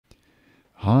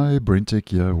Hi, BrenTech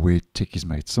here, where tech is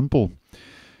made simple.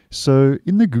 So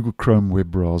in the Google Chrome web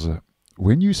browser,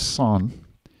 when you sign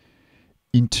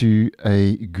into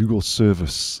a Google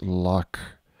service like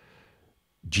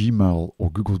Gmail or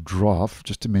Google Drive,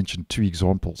 just to mention two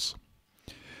examples,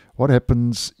 what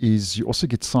happens is you also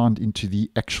get signed into the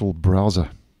actual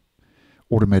browser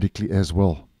automatically as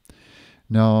well.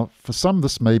 Now, for some,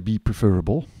 this may be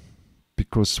preferable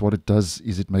because what it does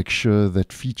is it makes sure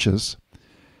that features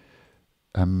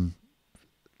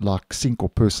like sync or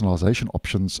personalization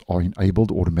options are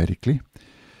enabled automatically.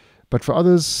 But for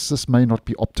others, this may not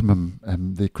be optimum.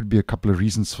 There could be a couple of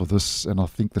reasons for this, and I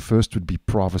think the first would be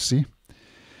privacy.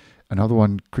 Another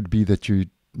one could be that you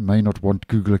may not want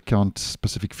Google account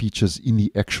specific features in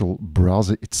the actual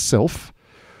browser itself,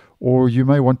 or you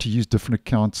may want to use different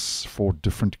accounts for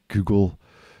different Google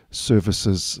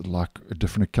services, like a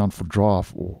different account for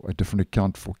Drive or a different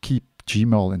account for Keep,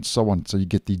 Gmail, and so on. So you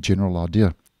get the general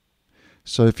idea.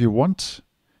 So if you want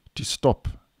to stop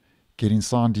getting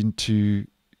signed into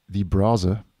the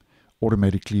browser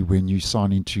automatically when you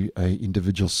sign into an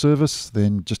individual service,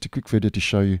 then just a quick video to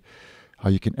show you how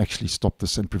you can actually stop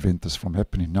this and prevent this from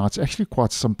happening. Now, it's actually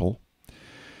quite simple.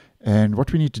 And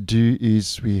what we need to do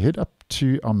is we head up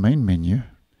to our main menu,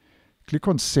 click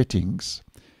on Settings,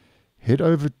 head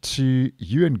over to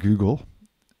You and Google,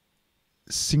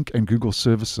 Sync and Google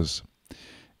Services.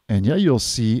 And here you'll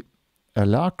see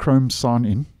Allow Chrome Sign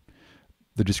In.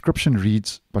 The description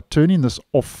reads, by turning this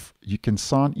off, you can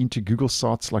sign into Google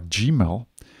sites like Gmail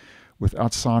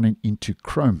without signing into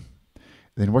Chrome.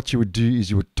 Then what you would do is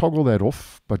you would toggle that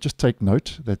off, but just take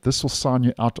note that this will sign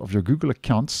you out of your Google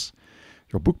accounts.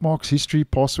 Your bookmarks, history,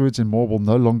 passwords, and more will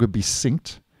no longer be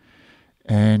synced.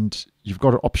 And you've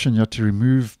got an option here to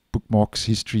remove bookmarks,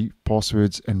 history,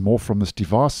 passwords, and more from this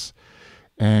device.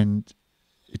 And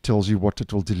it tells you what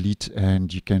it will delete,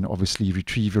 and you can obviously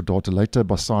retrieve your data later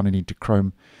by signing into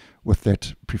Chrome with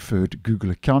that preferred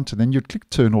Google account. And then you'd click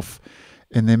turn off,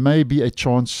 and there may be a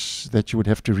chance that you would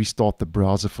have to restart the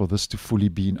browser for this to fully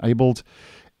be enabled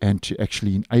and to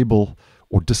actually enable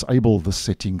or disable this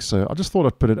setting. So I just thought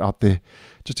I'd put it out there.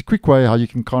 Just a quick way how you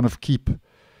can kind of keep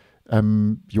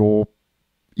your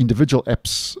individual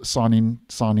apps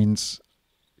sign-ins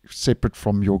separate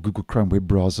from your Google Chrome web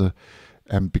browser,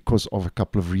 because of a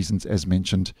couple of reasons as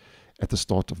mentioned at the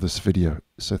start of this video.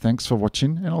 So thanks for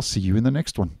watching, and I'll see you in the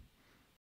next one.